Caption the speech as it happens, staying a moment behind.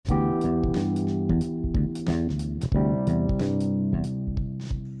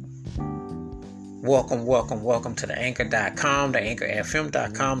Welcome to the Anchor.com, the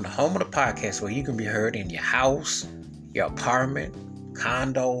AnchorFM.com, the home of the podcast where you can be heard in your house, your apartment,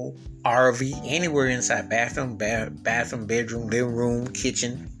 condo, RV, anywhere inside bathroom, bedroom, living room,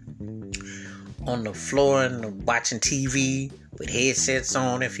 kitchen, on the floor and watching TV with headsets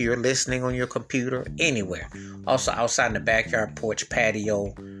on if you're listening on your computer, anywhere. Also outside in the backyard, porch,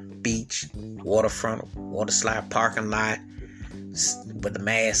 patio, beach, waterfront, water slide, parking lot with the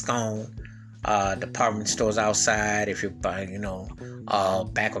mask on. Department stores outside, if you're buying,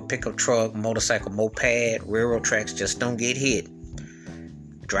 back of pickup truck, motorcycle, moped, railroad tracks, just don't get hit.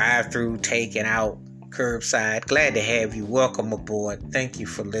 Drive through, taking out, curbside. Glad to have you. Welcome aboard. Thank you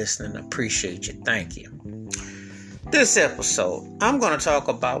for listening. Appreciate you. Thank you. This episode, I'm going to talk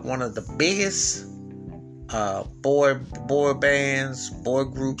about one of the biggest boy bands, boy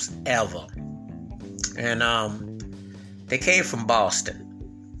groups ever. And they came from Boston.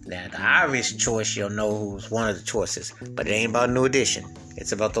 Now, the Irish choice, you'll know who's one of the choices, but it ain't about New Edition.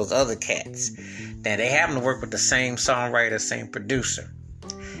 It's about those other cats. Now, they happen to work with the same songwriter, same producer.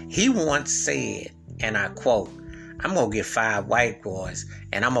 He once said, and I quote, "I'm going to get 5 white boys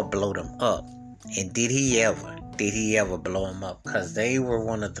and I'm going to blow them up." And did he ever blow them up? Because they were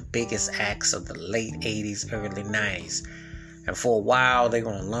one of the biggest acts of the late 80s, early 90s. And for a while, they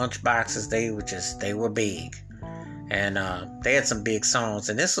were on lunchboxes. They were big. And they had some big songs.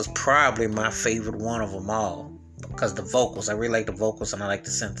 And this was probably my favorite one of them all. Because the vocals, I really like the vocals and I like the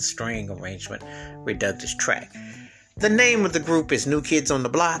synth string arrangement. We dug this track. The name of the group is New Kids on the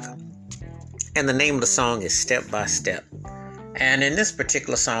Block. And the name of the song is Step by Step. And in this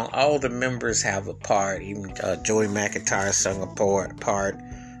particular song, all the members have a part. Even Joey McIntyre sung a part.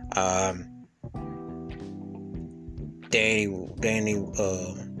 Danny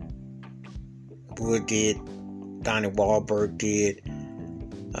Wood did. Donnie Wahlberg did.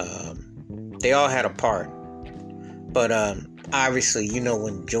 They all had a part. But obviously,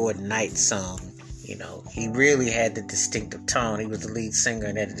 when Jordan Knight sung, he really had the distinctive tone. He was the lead singer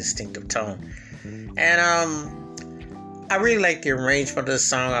and had a distinctive tone. And I really like the arrangement of the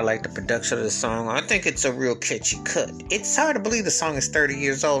song. I like the production of the song. I think it's a real catchy cut. It's hard to believe the song is 30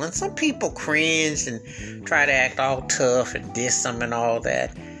 years old. And some people cringe and try to act all tough and diss them and all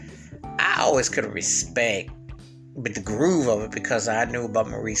that. I always could respect with the groove of it because I knew about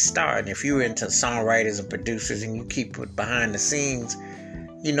Maurice Starr. And if you're into songwriters and producers and you keep it behind the scenes,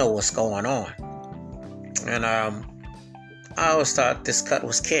 you know what's going on. And I always thought this cut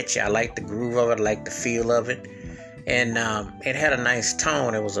was catchy. I liked the groove of it. I liked the feel of it. And it had a nice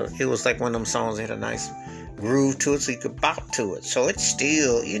tone. It was like one of them songs that had a nice groove to it so you could bop to it. So it's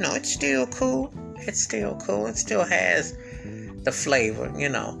still, it's still cool. It's still cool. It still has the flavor,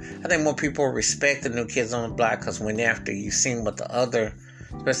 I think more people respect the New Kids on the Block because after you've seen what the other,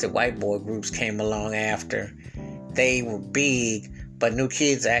 especially white boy groups came along after, they were big, but New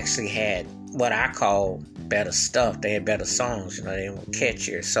Kids actually had what I call better stuff. They had better songs, they were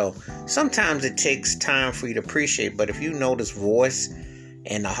catchier. So sometimes it takes time for you to appreciate, but if you know this voice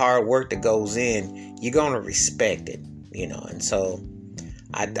and the hard work that goes in, you're going to respect it, and so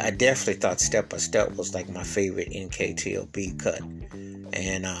I definitely thought Step by Step was like my favorite NKTLB cut.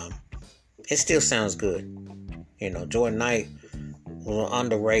 And it still sounds good. Jordan Knight was an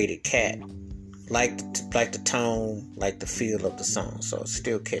underrated cat. Like the tone, like the feel of the song. So it's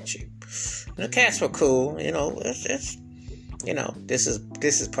still catchy. And the cats were cool. This is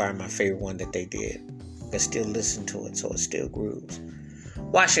probably my favorite one that they did. I still listen to it, so it still grooves.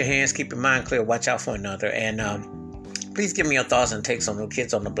 Wash your hands, keep your mind clear, watch out for another. And please give me your thoughts and takes on New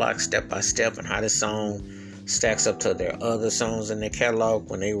Kids on the Block Step by Step and how this song stacks up to their other songs in their catalog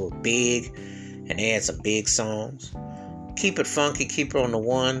when they were big and they had some big songs. Keep it funky, keep it on the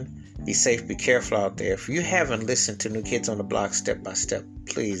one. Be safe, be careful out there. If you haven't listened to New Kids on the Block Step by Step,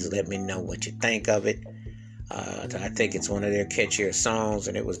 please let me know what you think of it. I think it's one of their catchier songs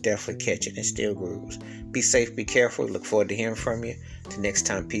and it was definitely catchy and it still grooves. Be safe, be careful. Look forward to hearing from you. Till next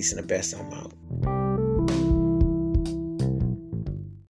time, peace and the best. I'm out.